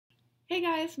Hey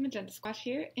guys, Magenta Squash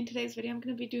here. In today's video, I'm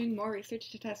going to be doing more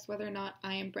research to test whether or not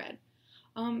I am bred.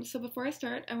 So before I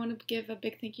start, I want to give a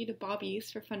big thank you to Bob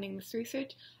East for funding this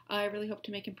research. I really hope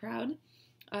to make him proud.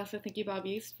 So thank you, Bob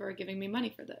East, for giving me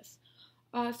money for this.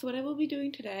 So what I will be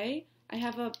doing today, I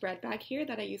have a bread bag here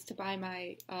that I used to buy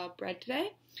my bread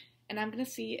today, and I'm going to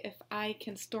see if I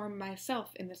can store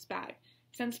myself in this bag.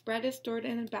 Since bread is stored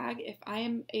in a bag, if I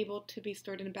am able to be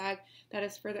stored in a bag, that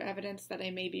is further evidence that I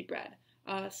may be bred.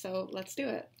 So let's do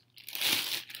it.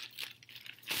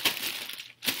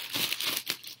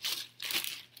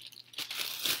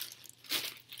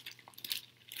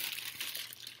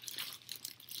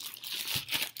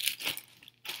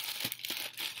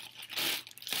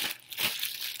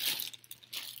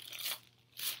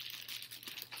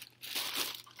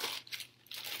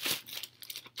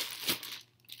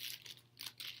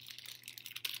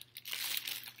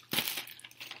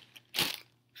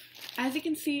 As you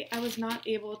can see, I was not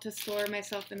able to store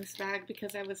myself in this bag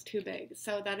because I was too big,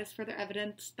 so that is further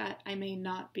evidence that I may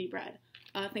not be bred.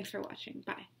 Thanks for watching.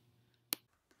 Bye.